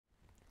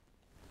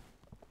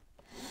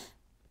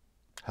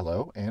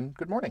Hello and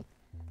good morning.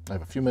 I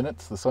have a few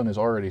minutes. The sun is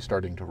already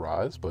starting to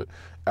rise, but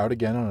out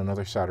again on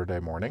another Saturday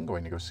morning,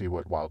 going to go see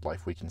what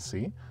wildlife we can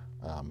see.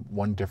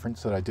 One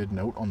difference that I did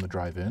note on the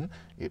drive in,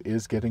 it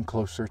is getting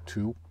closer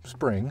to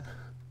spring.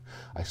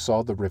 I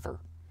saw the river,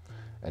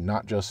 and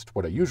not just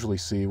what I usually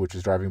see, which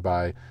is driving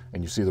by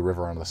and you see the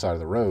river on the side of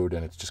the road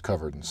and it's just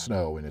covered in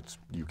snow and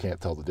you can't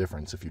tell the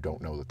difference if you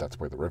don't know that that's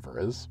where the river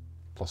is,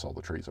 plus all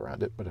the trees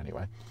around it. But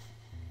anyway,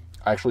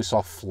 I actually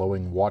saw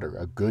flowing water,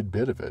 a good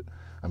bit of it.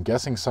 I'm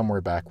guessing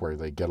somewhere back where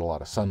they get a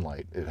lot of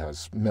sunlight, it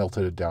has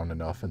melted it down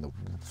enough and the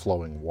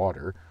flowing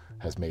water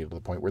has made it to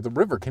the point where the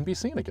river can be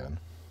seen again.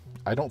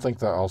 I don't think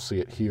that I'll see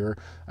it here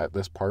at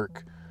this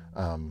park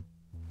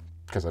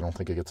because I don't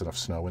think it gets enough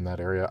snow in that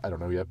area. I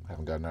don't know yet. I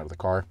haven't gotten out of the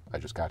car. I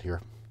just got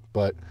here.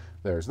 But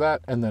there's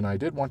that. And then I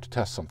did want to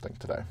test something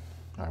today.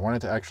 I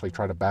wanted to actually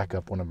try to back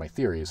up one of my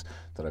theories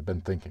that I've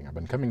been thinking. I've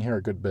been coming here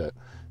a good bit,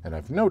 and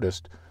I've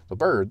noticed the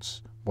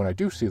birds, when I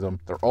do see them,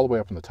 they're all the way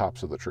up in the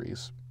tops of the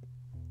trees.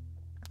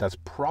 That's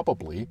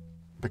probably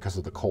because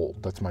of the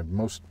cold.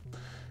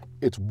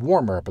 It's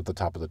warmer up at the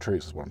top of the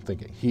trees is what I'm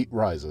thinking. Heat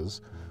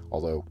rises,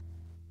 although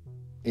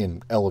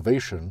in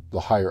elevation, the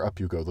higher up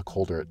you go, the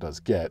colder it does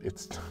get.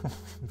 It's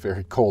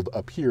very cold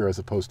up here as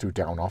opposed to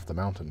down off the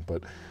mountain,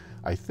 but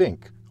I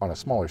think on a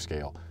smaller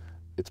scale,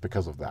 it's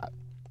because of that.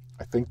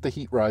 I think the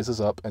heat rises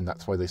up, and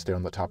that's why they stay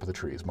on the top of the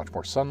trees. Much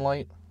more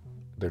sunlight.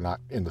 They're not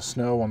in the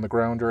snow on the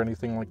ground or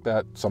anything like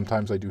that.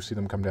 Sometimes I do see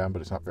them come down,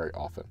 but it's not very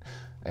often.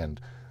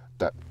 And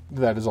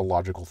that is a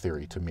logical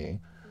theory to me,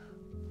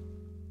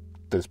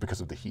 that it's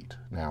because of the heat.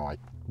 Now, I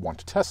want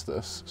to test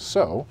this,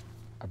 so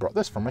I brought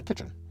this from my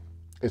kitchen.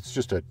 It's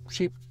just a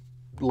cheap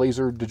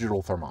laser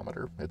digital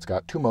thermometer. It's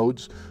got two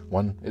modes.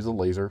 One is a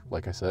laser,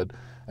 like I said,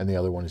 and the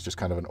other one is just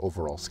kind of an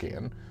overall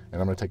scan. And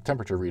I'm going to take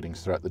temperature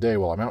readings throughout the day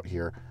while I'm out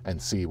here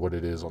and see what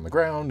it is on the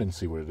ground and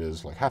see what it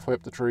is like halfway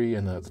up the tree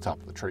and then at the top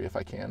of the tree if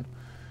I can.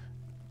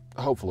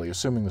 Hopefully,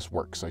 assuming this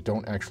works. I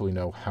don't actually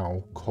know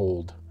how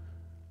cold,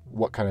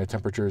 what kind of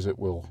temperatures it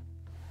will...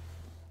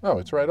 Oh,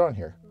 it's right on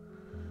here.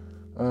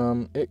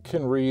 It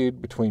can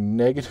read between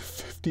negative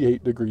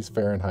 58 degrees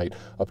Fahrenheit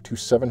up to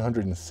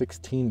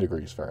 716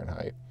 degrees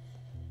Fahrenheit,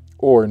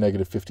 or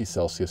negative 50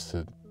 Celsius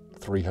to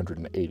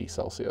 380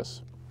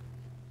 Celsius.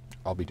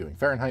 I'll be doing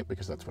Fahrenheit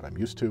because that's what I'm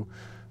used to,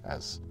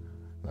 as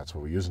that's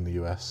what we use in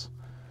the US.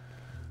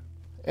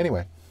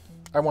 Anyway,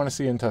 I want to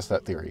see and test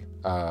that theory.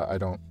 I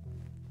don't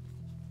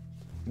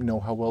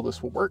know how well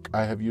this will work.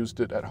 I have used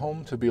it at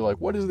home to be like,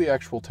 what is the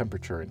actual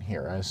temperature in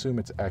here? I assume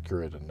it's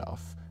accurate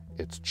enough.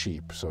 It's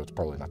cheap, so it's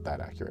probably not that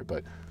accurate,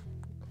 but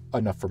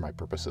enough for my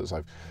purposes.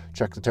 I've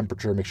checked the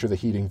temperature, make sure the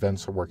heating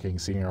vents are working,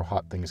 seeing how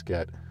hot things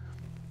get.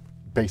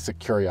 Basic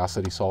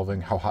curiosity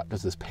solving. How hot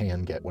does this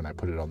pan get when I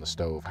put it on the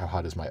stove? How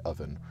hot is my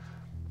oven?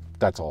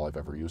 That's all I've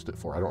ever used it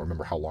for. I don't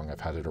remember how long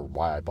I've had it or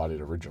why I bought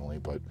it originally,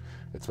 but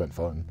it's been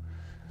fun.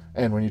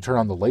 And when you turn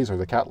on the laser,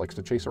 the cat likes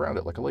to chase around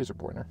it like a laser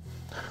pointer.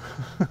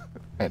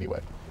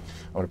 Anyway,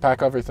 I'm going to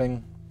pack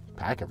everything.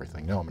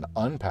 No, I'm going to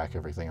unpack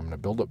everything. I'm going to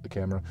build up the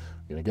camera.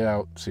 I'm going to get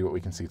out, see what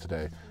we can see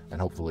today, and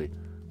hopefully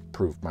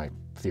prove my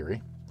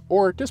theory.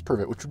 Or disprove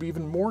it, which would be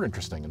even more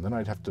interesting. And then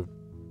I'd have to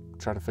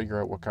try to figure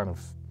out what kind of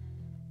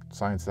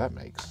science that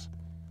makes.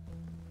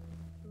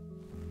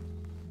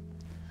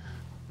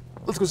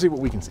 Let's go see what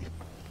we can see.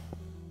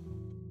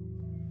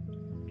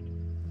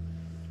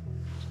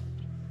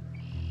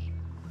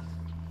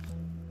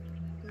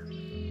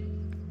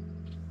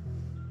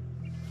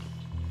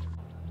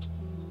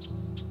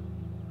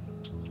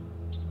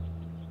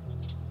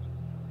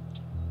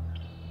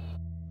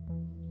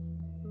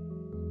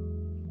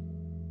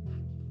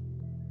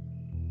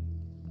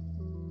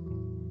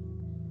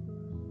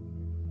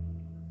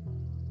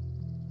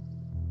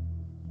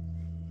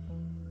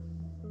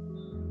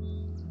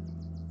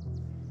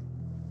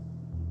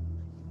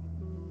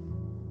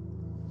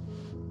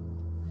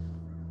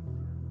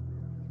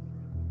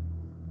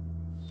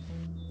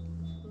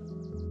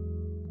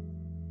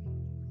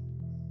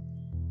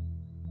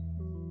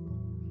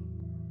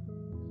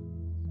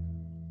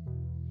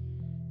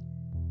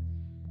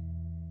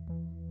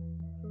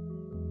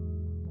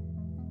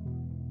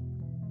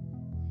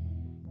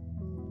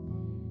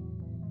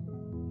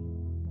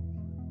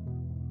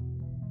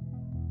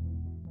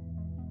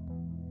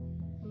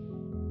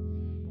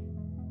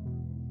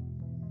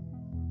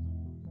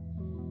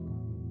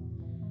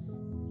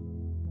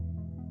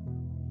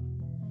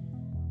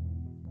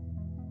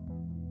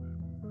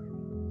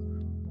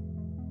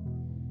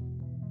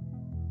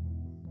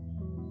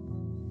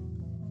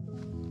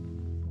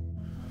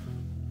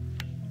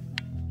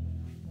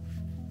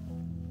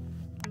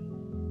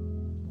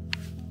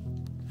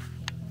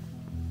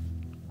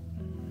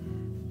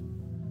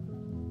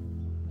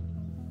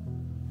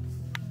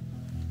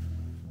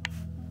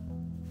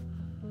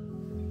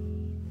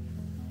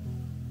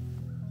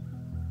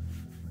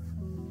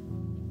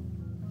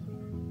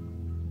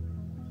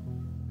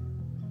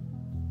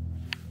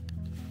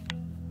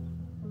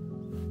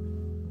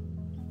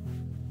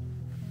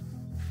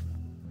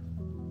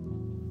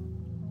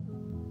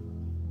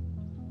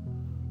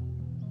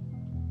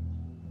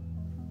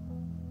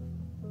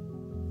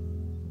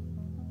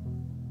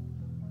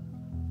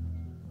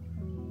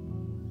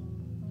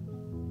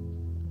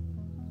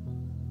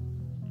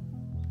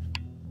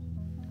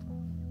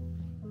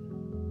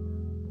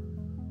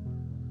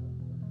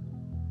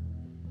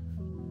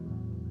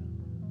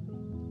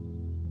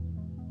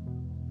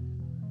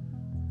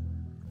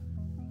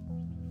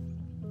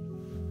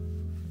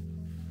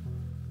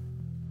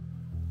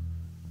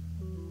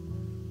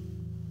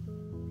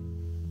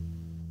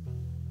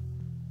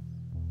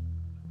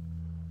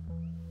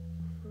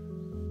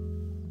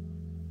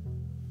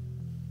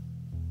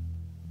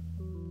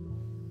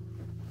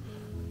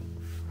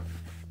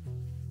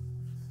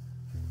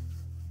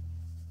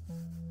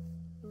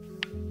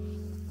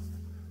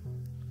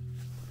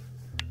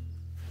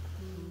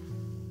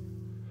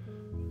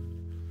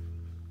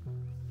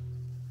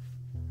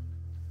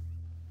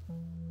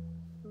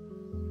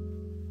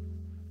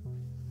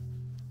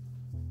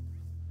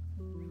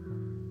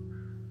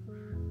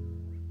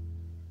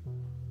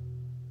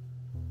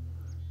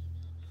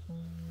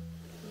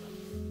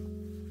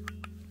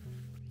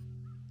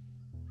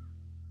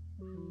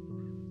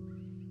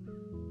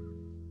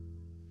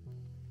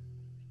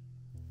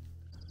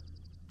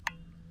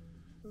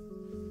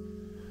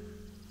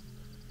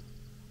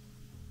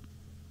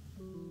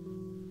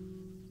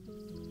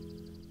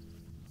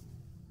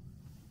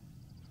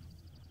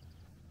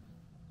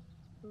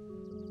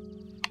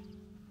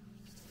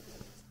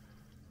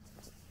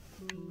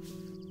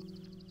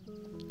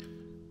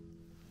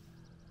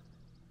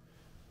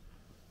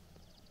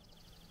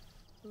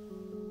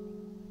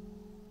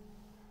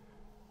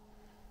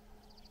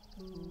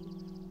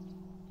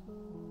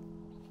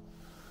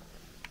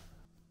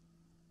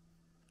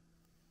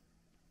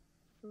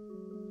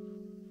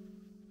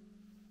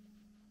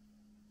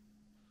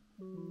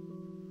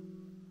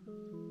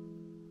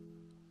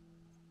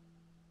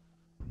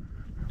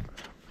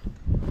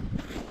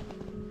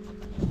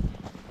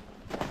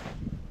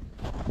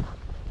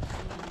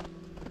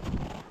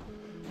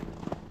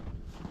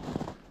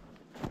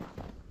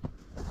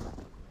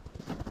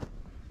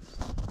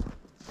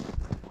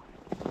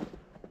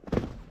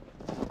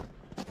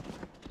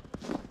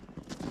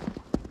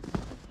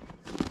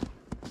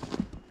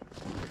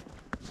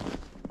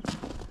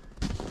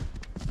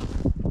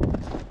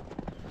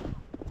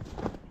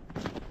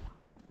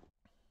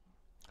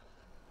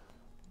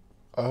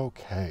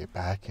 Okay,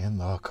 back in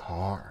the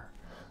car.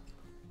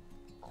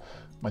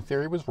 My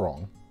theory was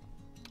wrong.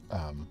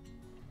 Um,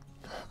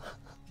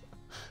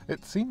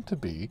 it seemed to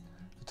be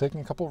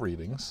taking a couple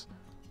readings,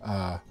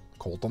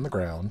 cold on the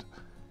ground,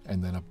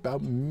 and then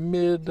about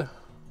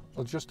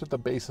just at the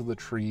base of the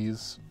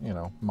trees, you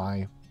know,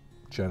 my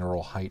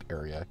general height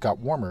area, it got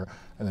warmer,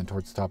 and then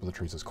towards the top of the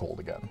trees is cold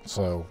again.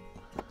 So,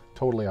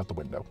 totally out the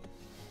window.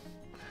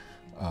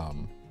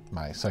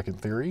 My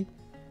second theory,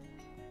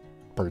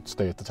 birds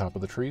stay at the top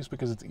of the trees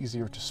because it's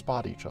easier to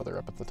spot each other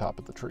up at the top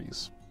of the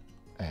trees.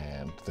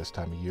 And this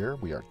time of year,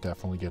 we are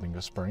definitely getting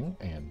to spring,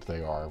 and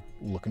they are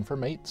looking for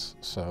mates,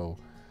 so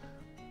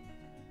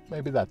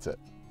maybe that's it.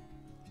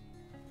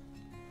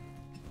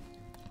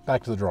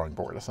 Back to the drawing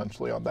board,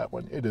 essentially, on that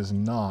one. It is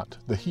not,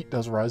 the heat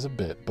does rise a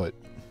bit, but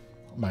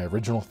my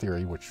original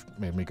theory, which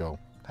made me go,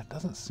 that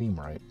doesn't seem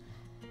right.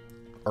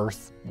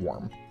 Earth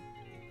warm.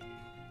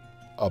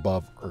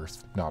 Above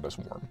Earth, not as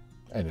warm.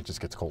 And it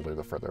just gets colder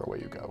the further away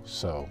you go.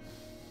 So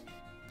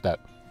that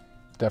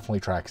definitely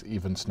tracks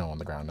even snow on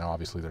the ground. Now,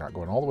 obviously, they're not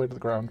going all the way to the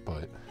ground,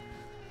 but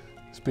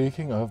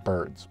speaking of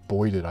birds,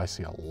 boy, did I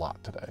see a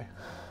lot today.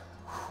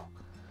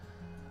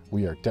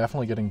 We are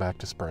definitely getting back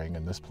to spring,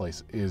 and this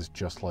place is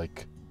just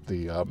like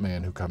the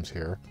man who comes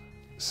here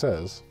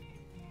says,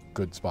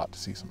 good spot to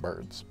see some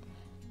birds.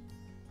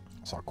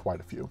 Saw quite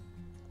a few.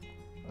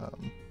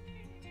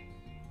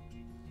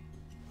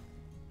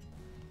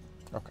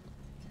 Okay.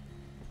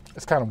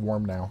 It's kind of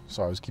warm now,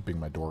 so I was keeping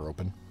my door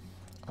open.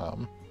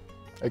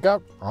 It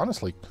got,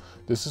 honestly,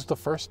 this is the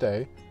first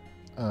day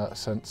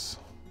since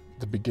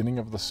the beginning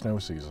of the snow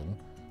season,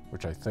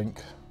 which I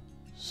think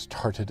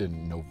started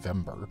in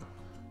November,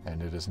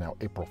 and it is now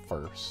April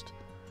 1st.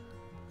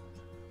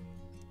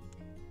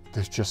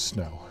 There's just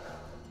snow.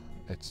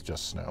 It's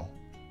just snow.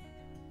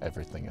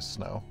 Everything is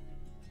snow.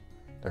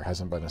 There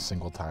hasn't been a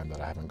single time that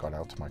I haven't gone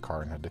out to my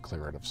car and had to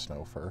clear it of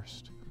snow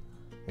first.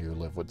 You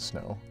live with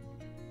snow.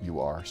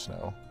 You are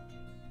snow.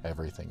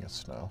 Everything is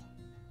snow.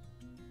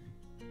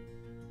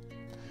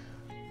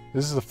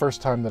 This is the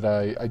first time that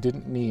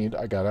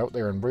I got out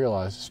there and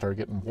realized it started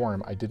getting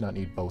warm. I did not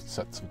need both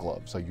sets of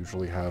gloves. I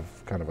usually have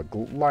kind of a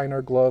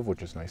liner glove,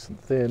 which is nice and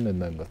thin,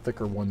 and then the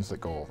thicker ones that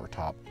go over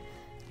top.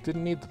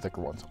 Didn't need the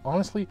thicker ones.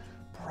 Honestly,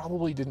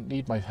 probably didn't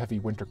need my heavy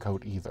winter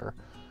coat either,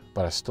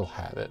 but I still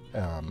had it.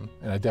 And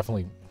I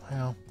definitely,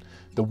 well,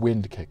 the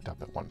wind kicked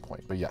up at one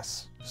point, but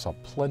yes, saw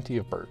plenty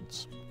of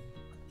birds.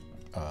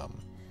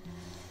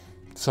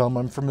 Some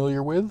I'm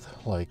familiar with,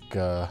 like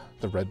the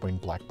red-winged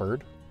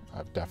blackbird.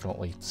 I've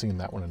definitely seen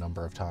that one a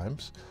number of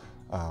times.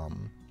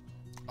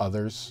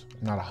 Others,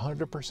 not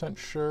 100%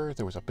 sure.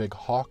 There was a big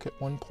hawk at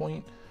one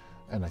point,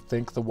 and I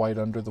think the white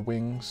under the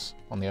wings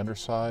on the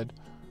underside.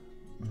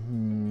 I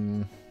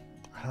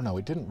don't know,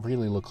 it didn't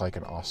really look like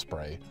an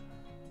osprey,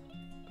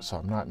 so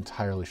I'm not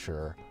entirely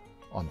sure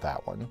on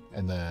that one.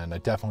 And then I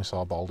definitely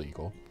saw a bald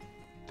eagle.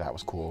 That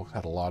was cool.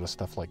 Had a lot of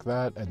stuff like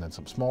that, and then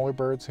some smaller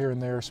birds here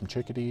and there, some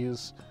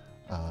chickadees.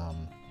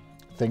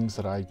 Things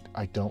that I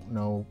don't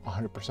know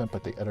 100%,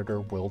 but the editor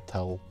will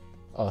tell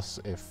us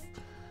if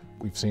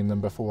we've seen them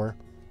before.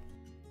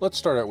 Let's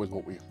start out with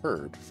what we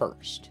heard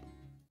first.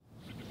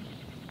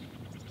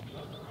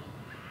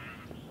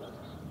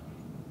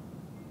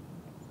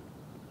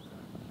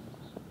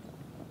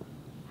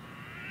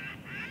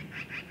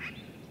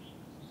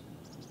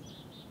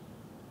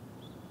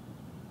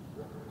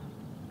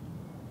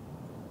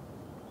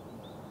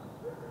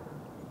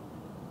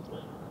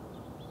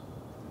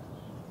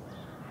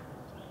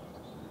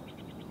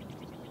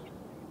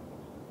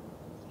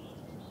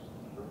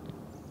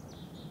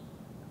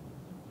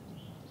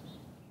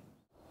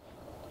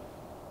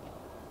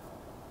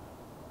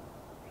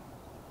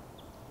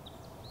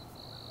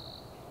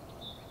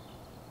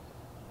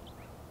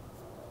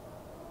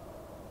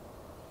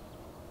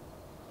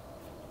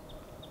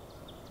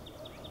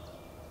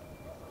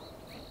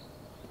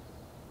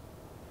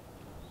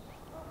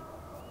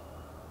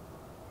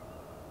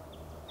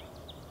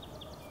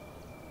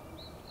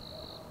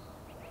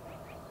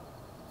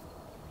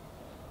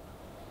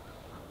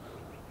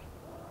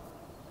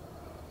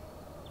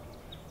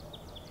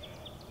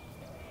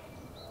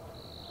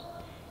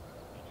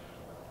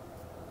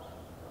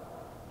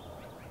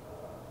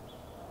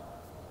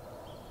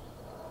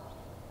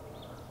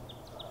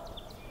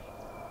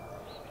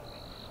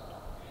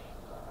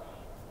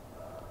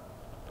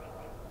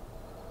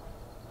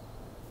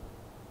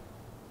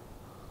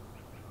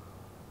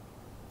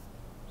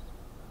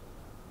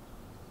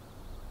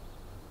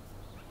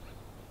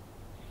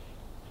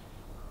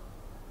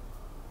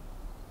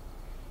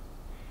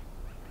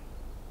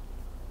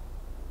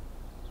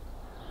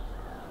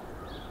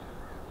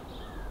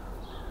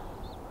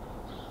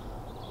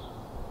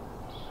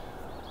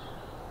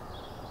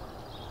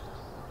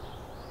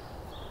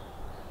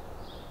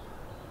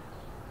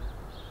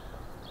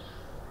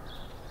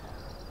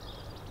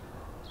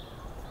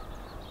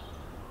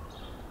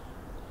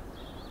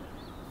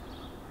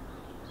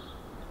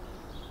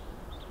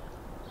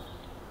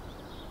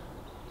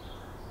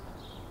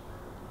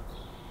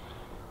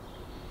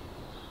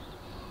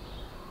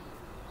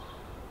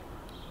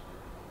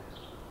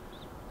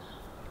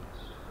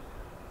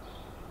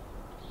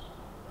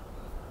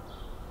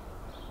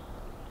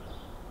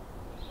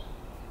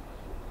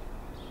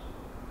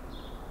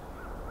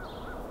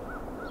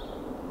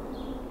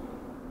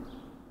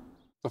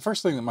 The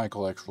first thing that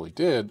Michael actually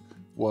did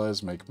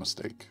was make a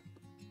mistake.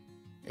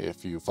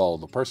 If you follow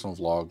the personal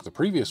vlog the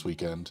previous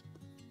weekend,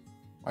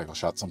 Michael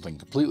shot something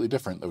completely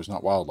different that was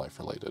not wildlife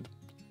related,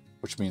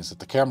 which means that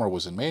the camera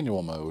was in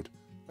manual mode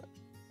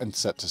and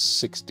set to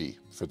 60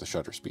 for the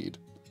shutter speed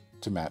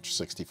to match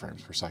 60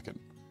 frames per second,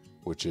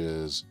 which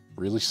is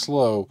really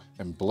slow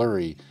and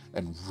blurry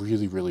and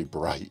really, really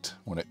bright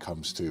when it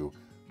comes to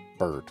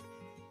bird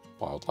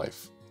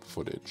wildlife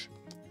footage.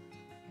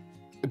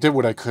 I did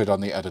what I could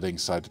on the editing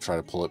side to try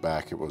to pull it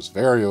back. It was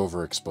very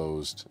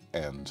overexposed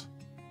and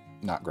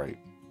not great,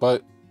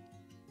 but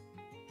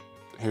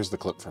here's the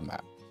clip from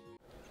that.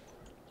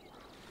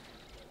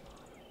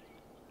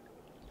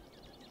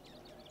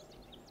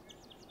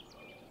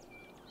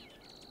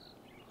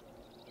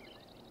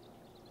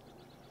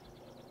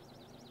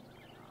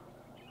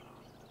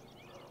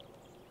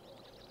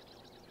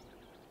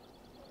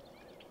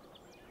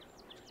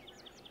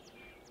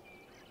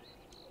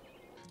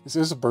 This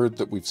is a bird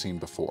that we've seen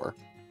before.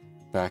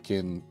 Back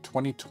in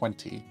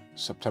 2020,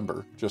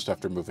 September, just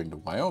after moving to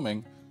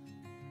Wyoming,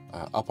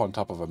 up on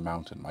top of a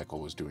mountain,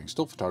 Michael was doing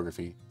still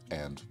photography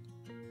and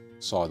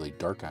saw the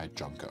dark-eyed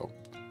junco.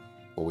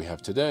 What we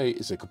have today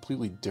is a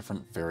completely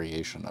different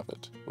variation of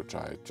it, which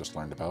I just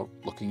learned about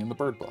looking in the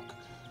bird book.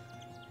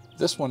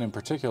 This one in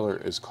particular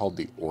is called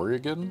the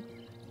Oregon,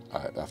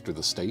 after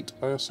the state,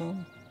 I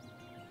assume.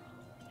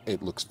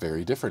 It looks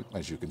very different,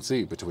 as you can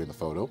see, between the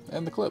photo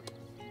and the clip.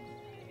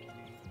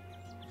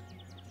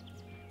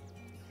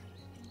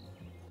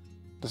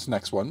 This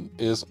next one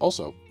is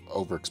also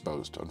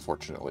overexposed,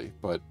 unfortunately,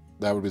 but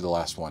that would be the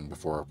last one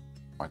before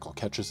Michael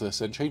catches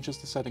this and changes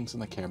the settings in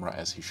the camera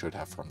as he should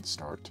have from the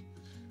start.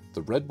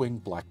 The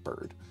red-winged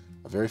blackbird,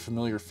 a very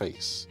familiar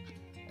face,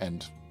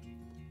 and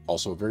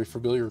also a very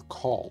familiar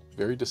call,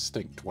 very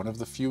distinct, one of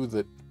the few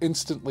that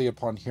instantly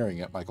upon hearing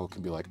it, Michael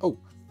can be like, oh,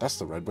 that's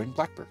the red-winged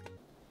blackbird.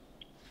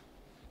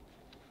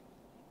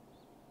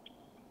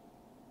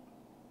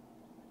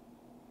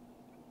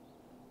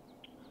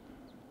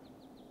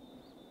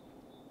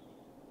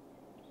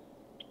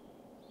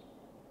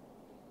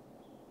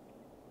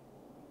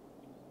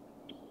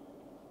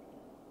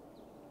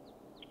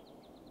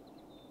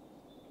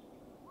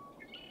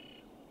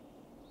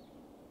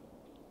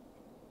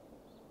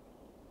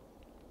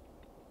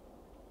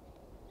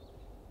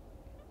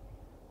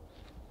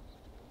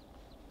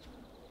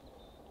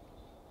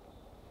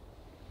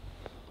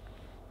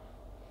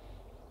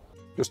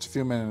 Just a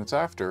few minutes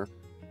after,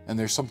 and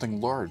there's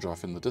something large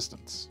off in the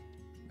distance.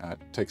 It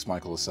takes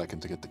Michael a second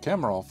to get the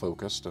camera all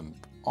focused and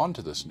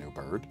onto this new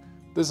bird.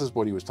 This is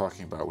what he was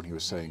talking about when he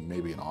was saying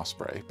maybe an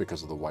osprey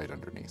because of the white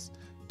underneath.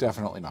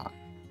 Definitely not.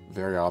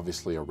 Very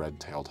obviously a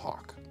red-tailed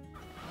hawk.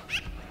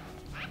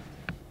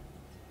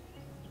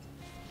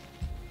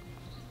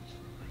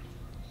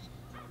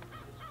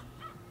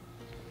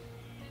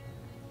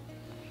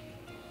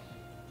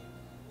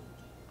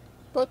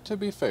 But to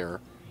be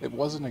fair, it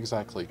wasn't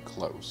exactly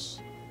close.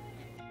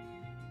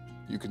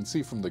 You can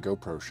see from the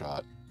GoPro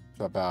shot,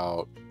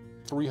 about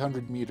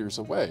 300 meters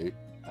away,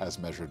 as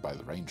measured by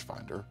the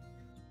rangefinder.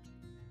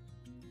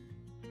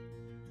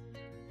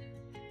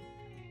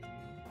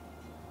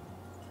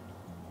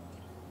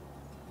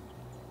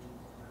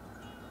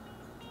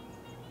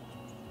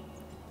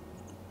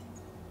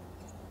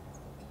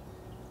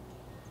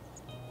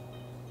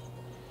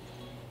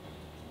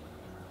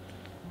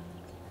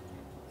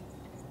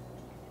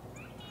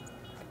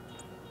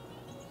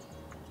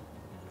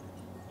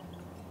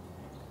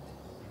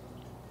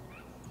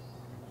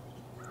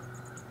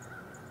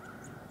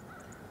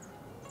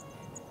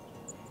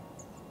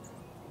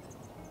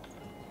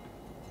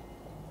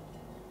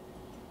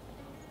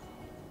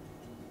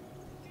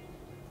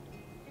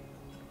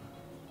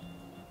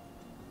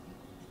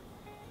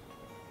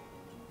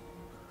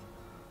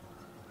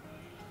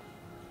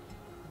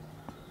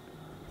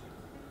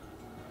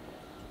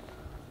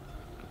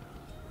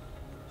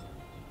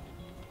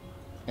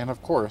 And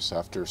of course,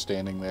 after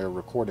standing there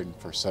recording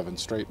for 7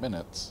 straight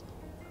minutes,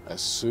 as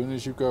soon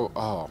as you go,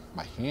 oh,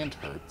 my hand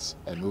hurts,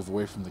 and move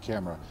away from the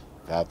camera,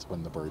 that's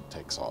when the bird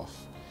takes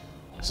off.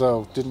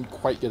 So, didn't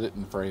quite get it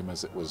in frame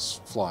as it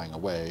was flying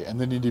away, and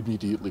then it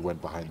immediately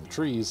went behind the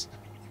trees.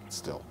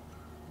 Still.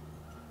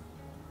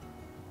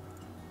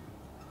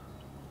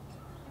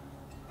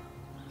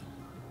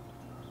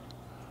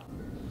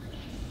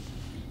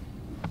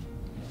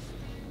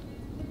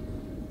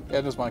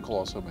 And as Michael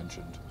also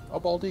mentioned, a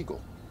bald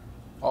eagle.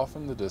 Off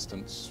in the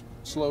distance,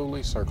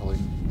 slowly circling,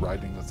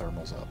 riding the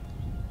thermals up.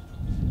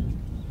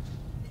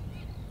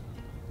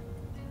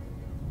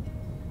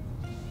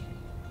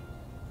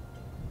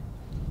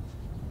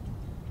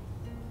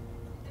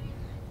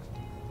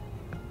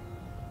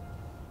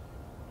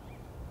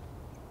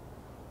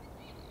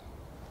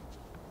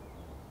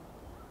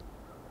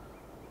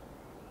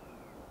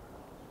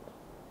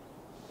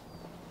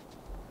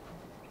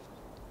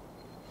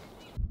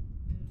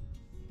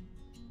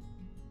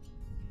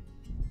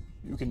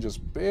 You can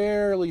just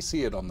barely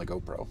see it on the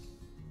GoPro.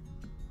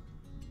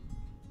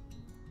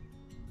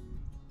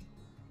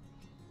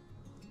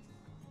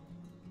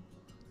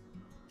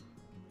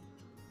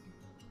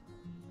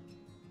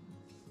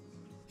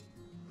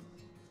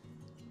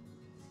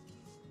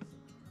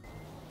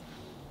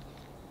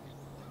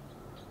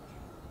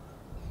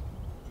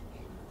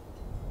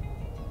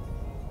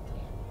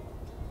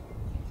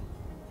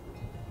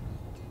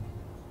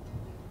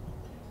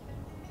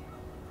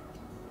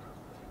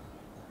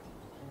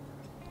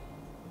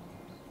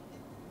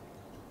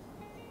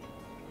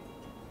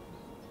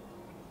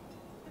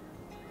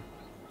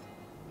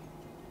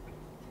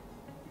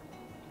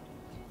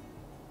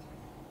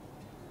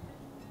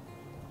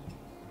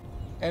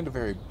 and a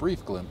very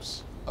brief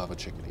glimpse of a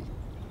chickadee.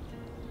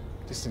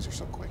 These things are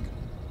so quick.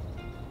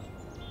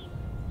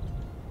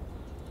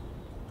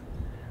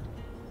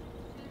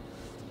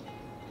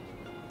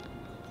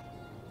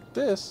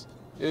 This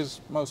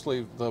is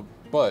mostly the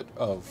butt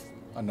of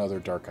another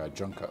dark-eyed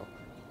junco,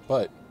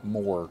 but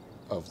more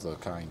of the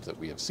kind that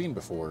we have seen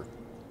before,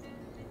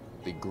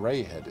 the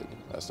gray-headed,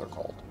 as they're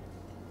called.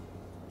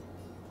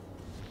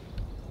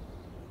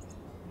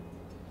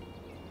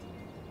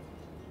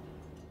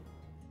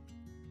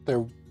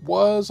 There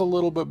was a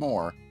little bit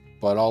more,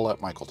 but I'll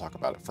let Michael talk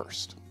about it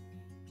first.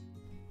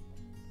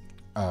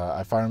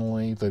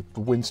 The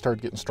wind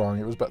started getting strong.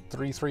 It was about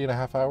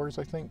 3.5 hours,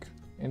 I think,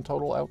 in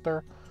total out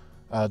there.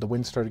 The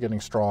wind started getting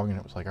strong, and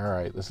it was like, all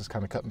right, this is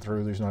kind of cutting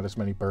through. There's not as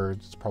many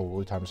birds. It's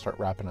probably time to start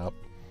wrapping up.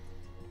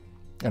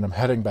 And I'm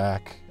heading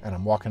back, and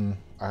I'm walking.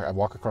 I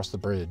walk across the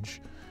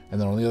bridge, and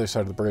then on the other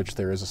side of the bridge,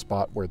 there is a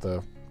spot where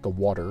the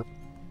water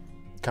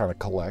kind of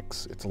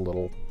collects. It's a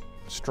little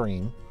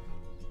stream,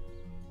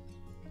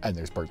 and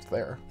there's birds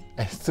there.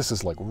 And this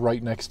is like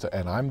right next to,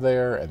 and I'm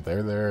there, and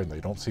they're there, and they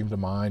don't seem to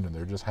mind, and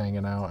they're just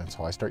hanging out. And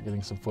so I start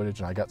getting some footage,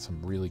 and I got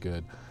some really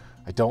good.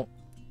 I don't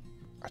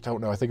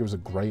know. I think it was a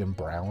gray and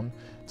brown.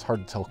 It's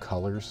hard to tell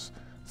colors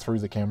through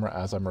the camera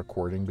as I'm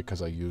recording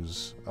because I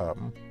use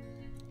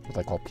what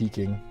I call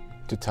peaking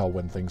to tell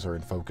when things are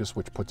in focus,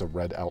 which puts a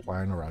red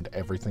outline around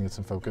everything that's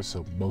in focus.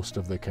 So most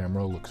of the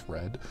camera looks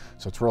red.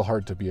 So it's real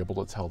hard to be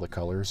able to tell the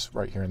colors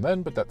right here and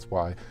then, but that's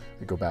why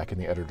I go back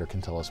and the editor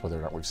can tell us whether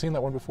or not we've seen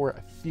that one before.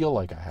 I feel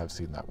like I have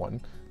seen that one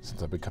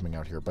since I've been coming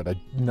out here, but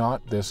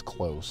not this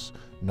close,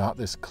 not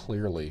this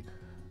clearly.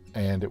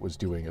 And it was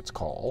doing its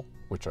call,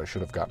 which I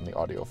should have gotten the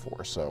audio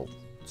for. So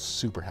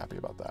super happy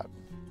about that.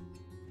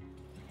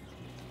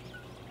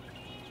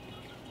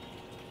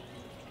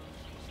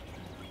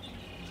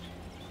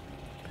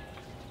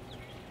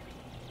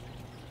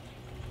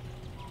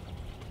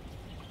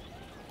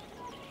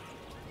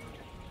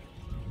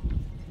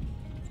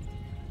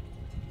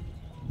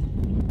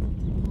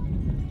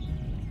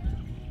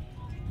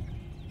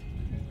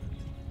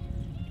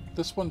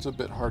 This one's a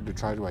bit hard to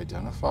try to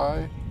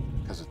identify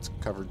because it's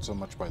covered so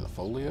much by the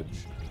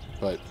foliage,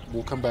 but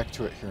we'll come back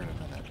to it here in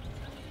a minute.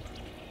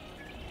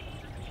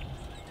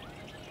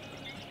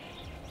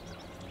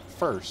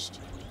 First,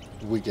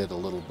 we get a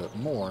little bit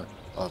more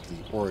of the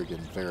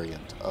Oregon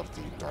variant of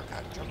the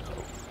dark-eyed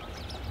junco.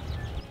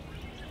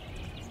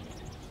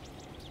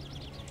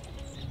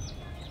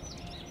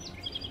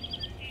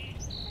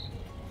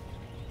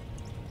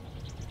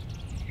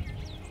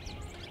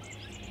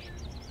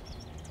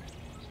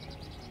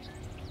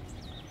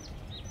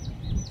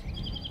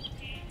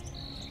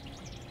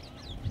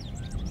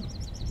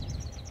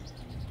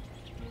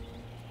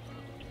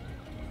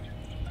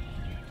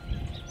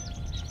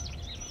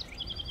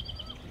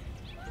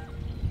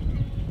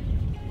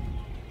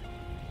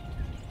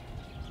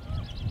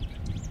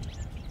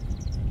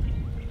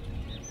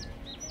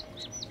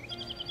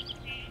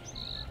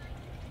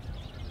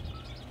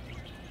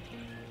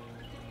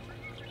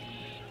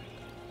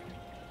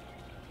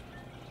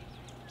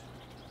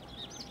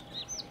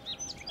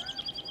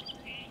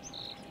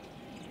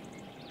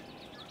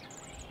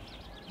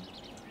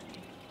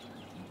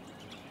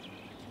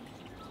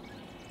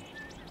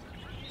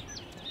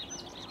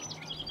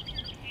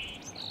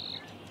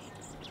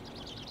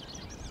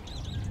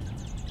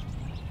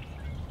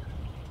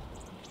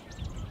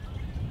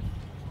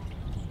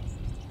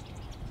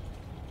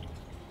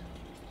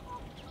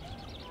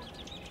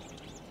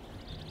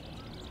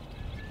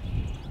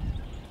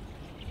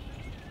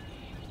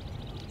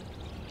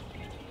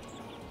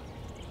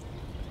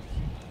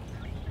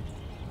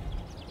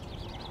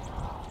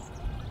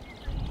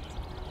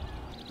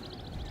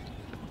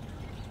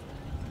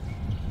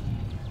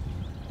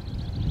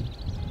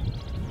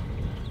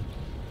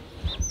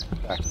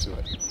 Back to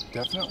it.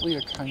 Definitely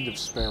a kind of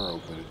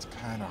sparrow, but it's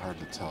kind of hard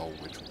to tell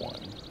which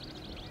one.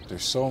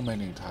 There's so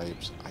many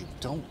types. I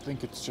don't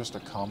think it's just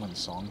a common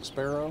song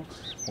sparrow.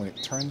 When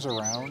it turns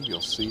around, you'll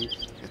see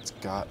it's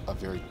got a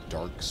very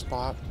dark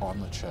spot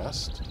on the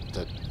chest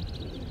that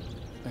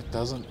it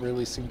doesn't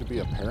really seem to be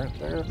apparent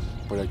there,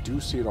 but I do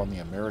see it on the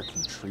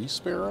American tree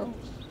sparrow,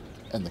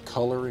 and the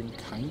coloring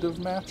kind of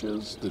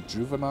matches. The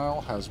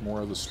juvenile has more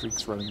of the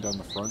streaks running down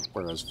the front,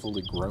 whereas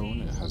fully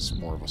grown, it has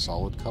more of a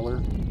solid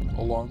color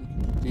along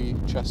the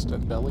chest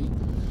and belly.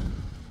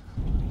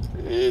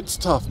 It's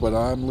tough, but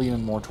I'm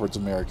leaning more towards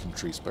American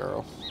tree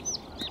sparrow.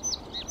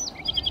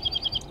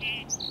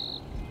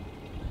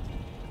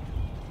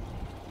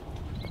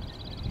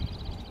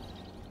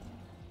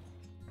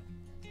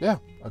 Yeah,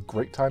 a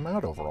great time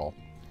out overall.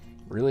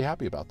 Really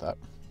happy about that.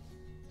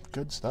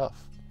 Good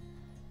stuff.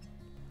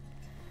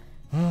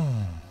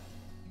 I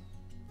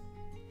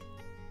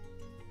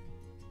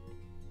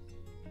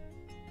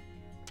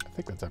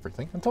think that's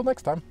everything. Until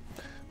next time.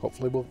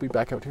 Hopefully we'll be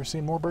back out here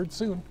seeing more birds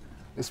soon.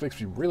 This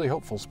makes me really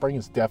hopeful. Spring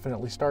is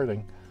definitely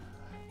starting.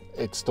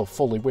 It's still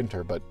fully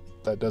winter, but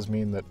that does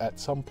mean that at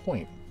some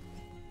point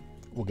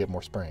we'll get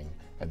more spring,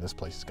 and this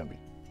place is going to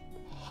be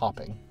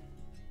hopping,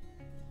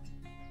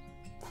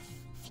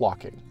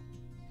 flocking.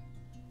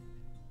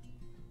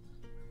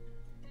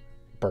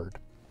 bird.